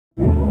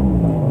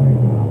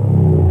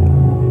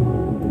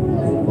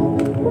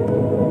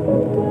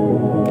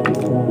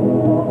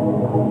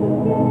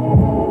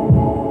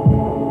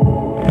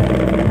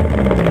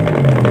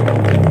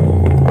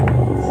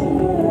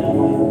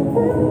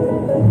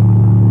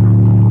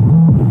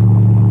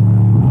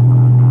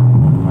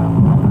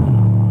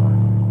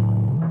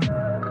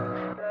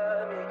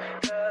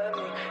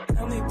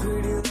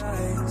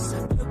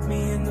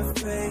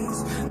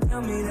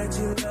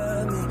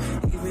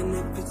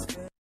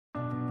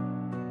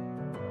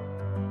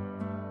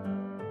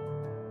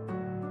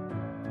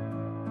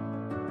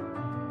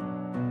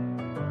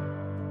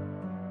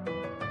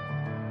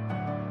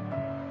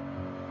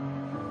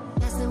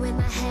in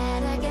my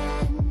head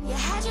again. You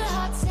had your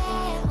heart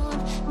set on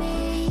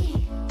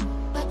me,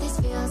 but these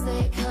feels,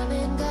 they come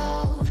and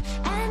go,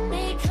 and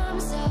they come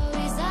so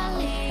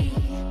easily.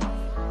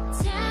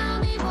 Tell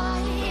me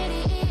what it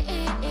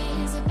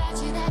is about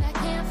you that I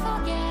can't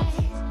forget,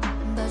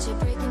 but you're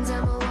breaking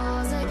down my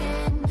walls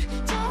again,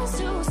 just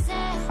to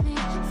set me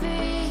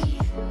free.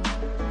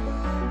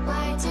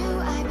 Why do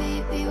I,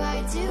 baby, why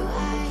do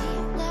I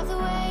love the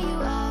way you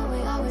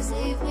always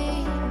leave me?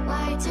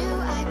 Why do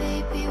I,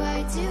 baby,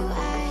 why do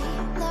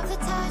I love the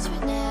touch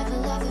but never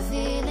love the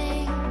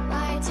feeling?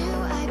 Why do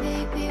I,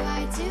 baby,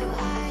 why do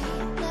I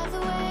love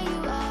the way you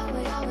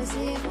always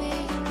leave me?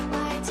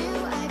 Why do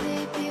I,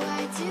 baby,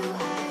 why do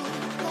I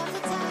love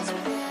the touch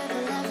but never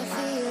love the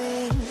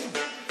feeling?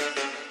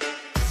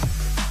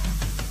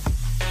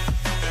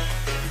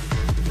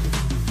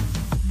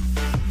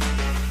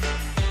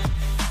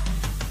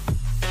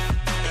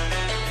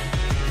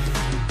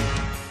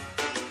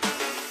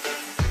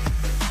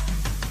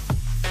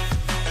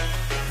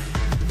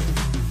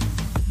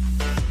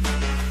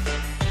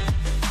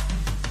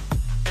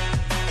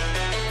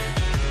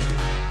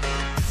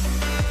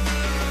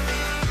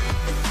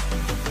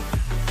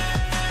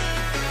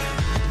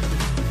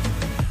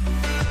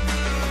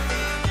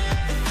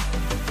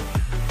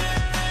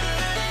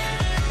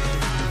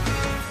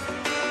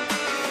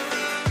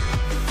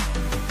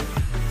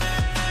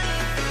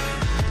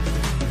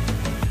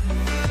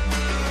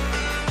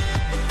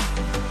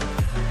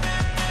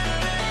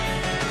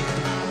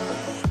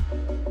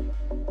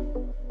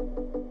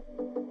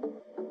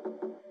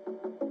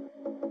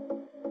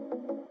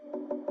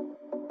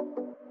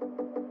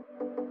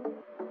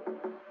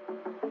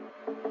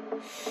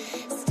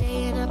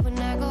 Staying up when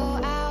I go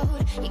out,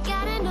 you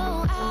gotta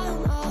know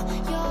I'm all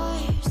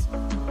yours.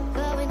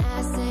 But when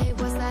I say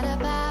what's that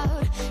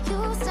about, you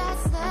start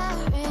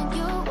slurring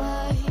your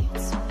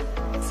words.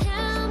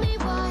 Tell me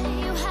why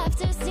you have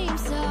to seem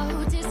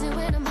so distant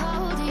when I'm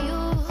holding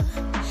you.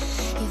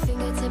 Your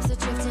fingertips are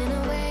drifting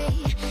away,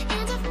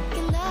 and I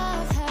fucking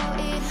love how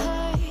it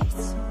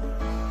hurts.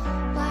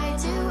 Why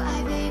do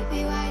I,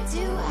 baby, why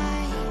do I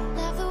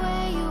love the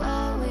way you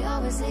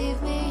always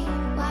leave me?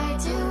 Why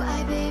do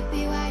I,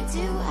 baby, why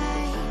do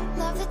I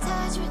love the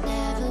touch but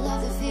never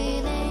love the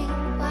feeling?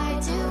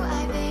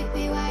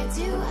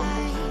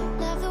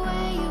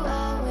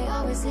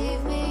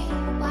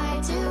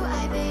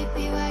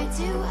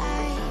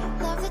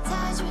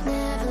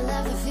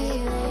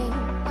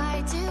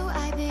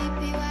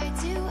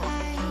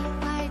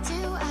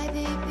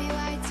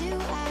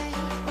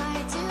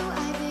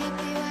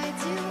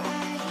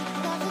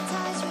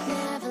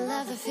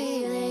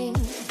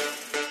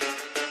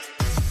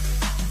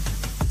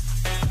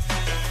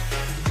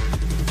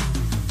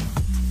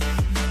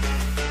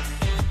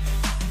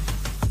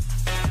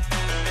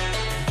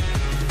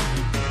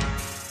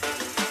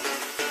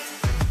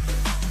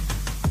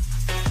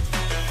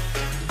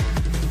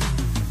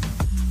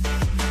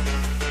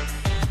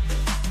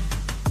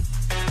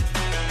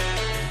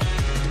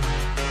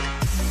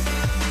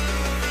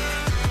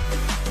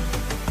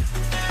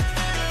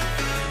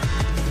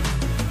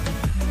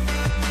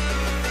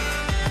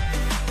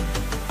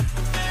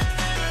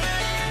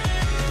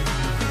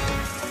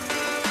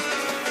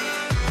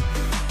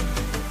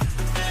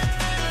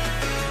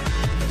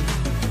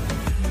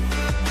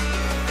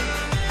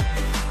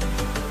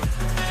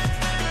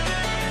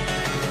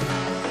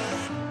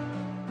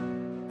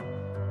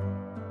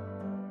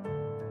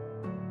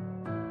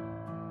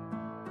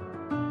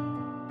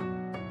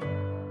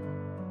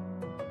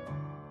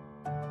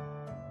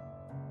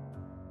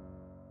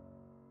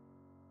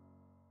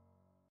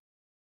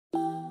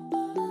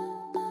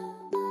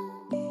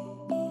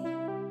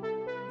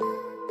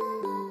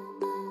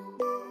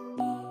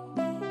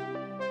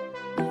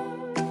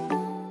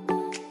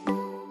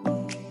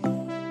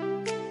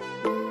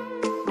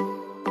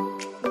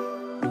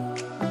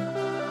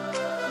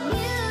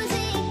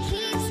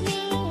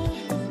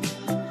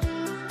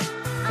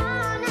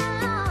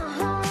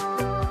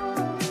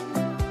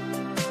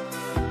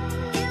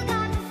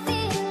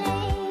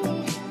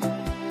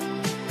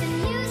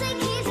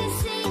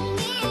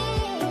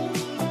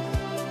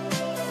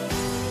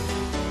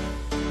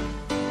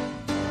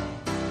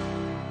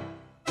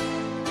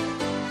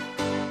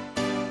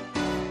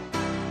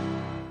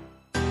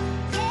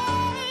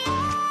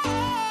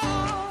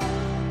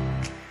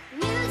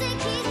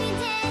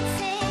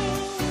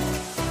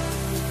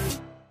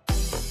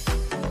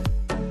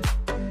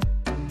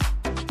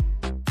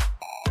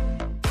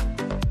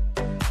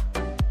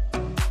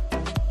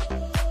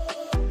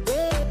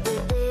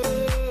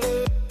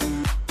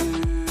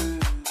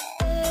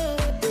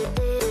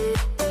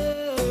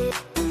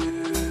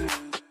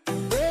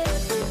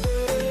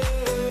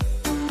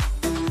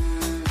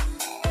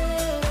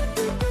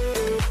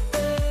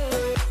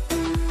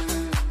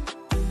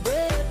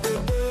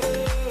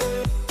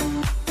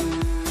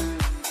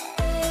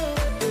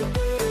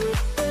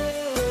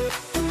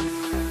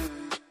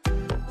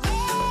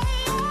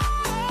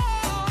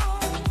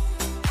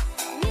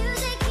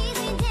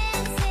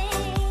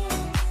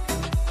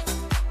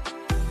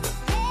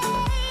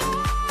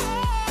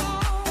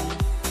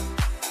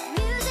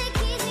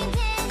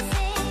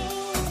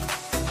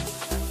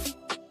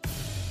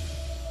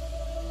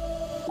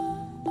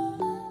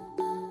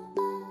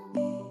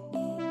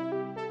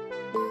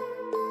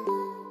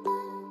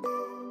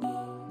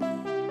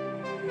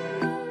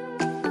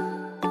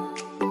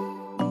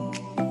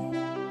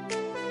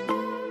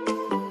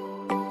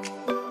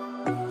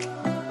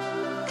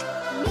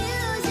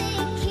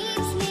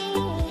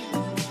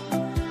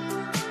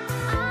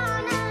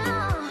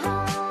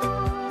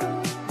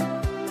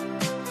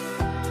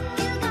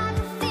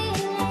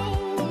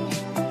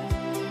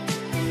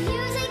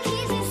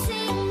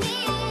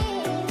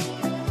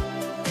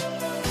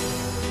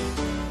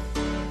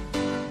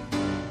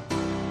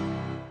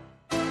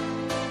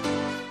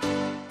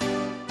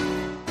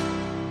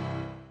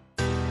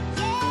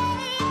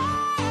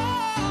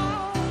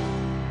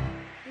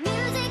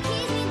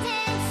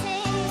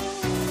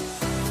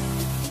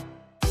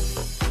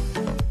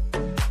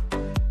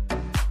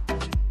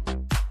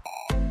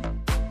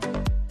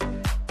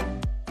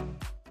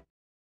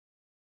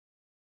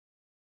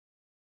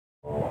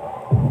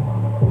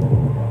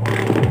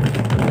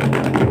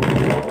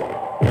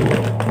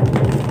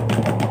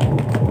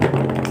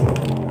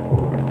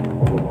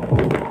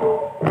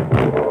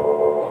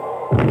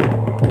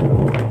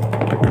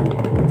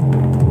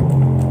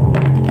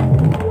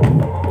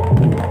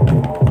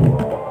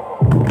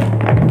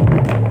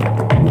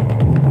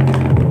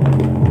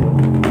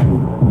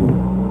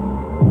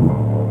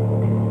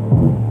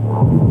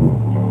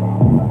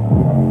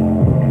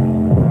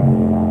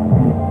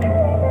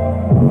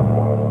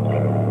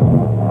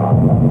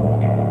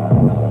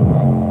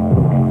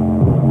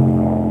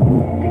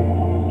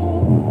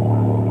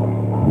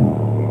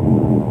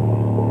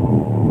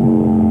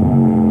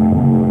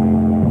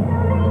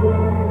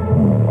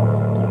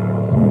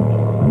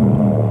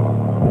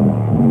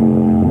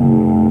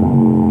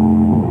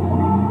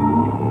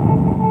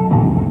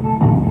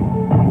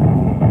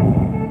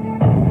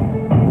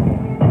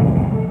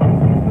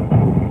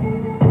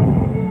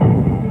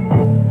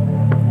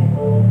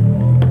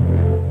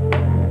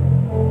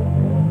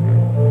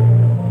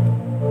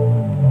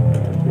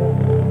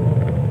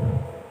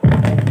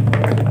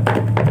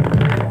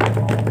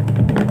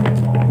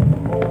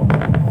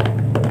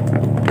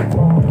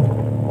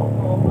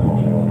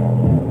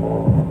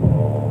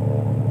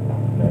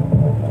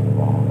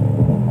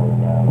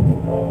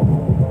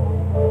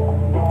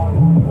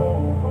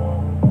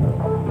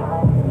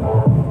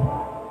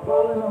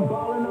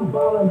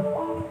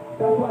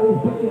 these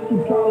bitches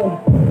keep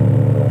calling.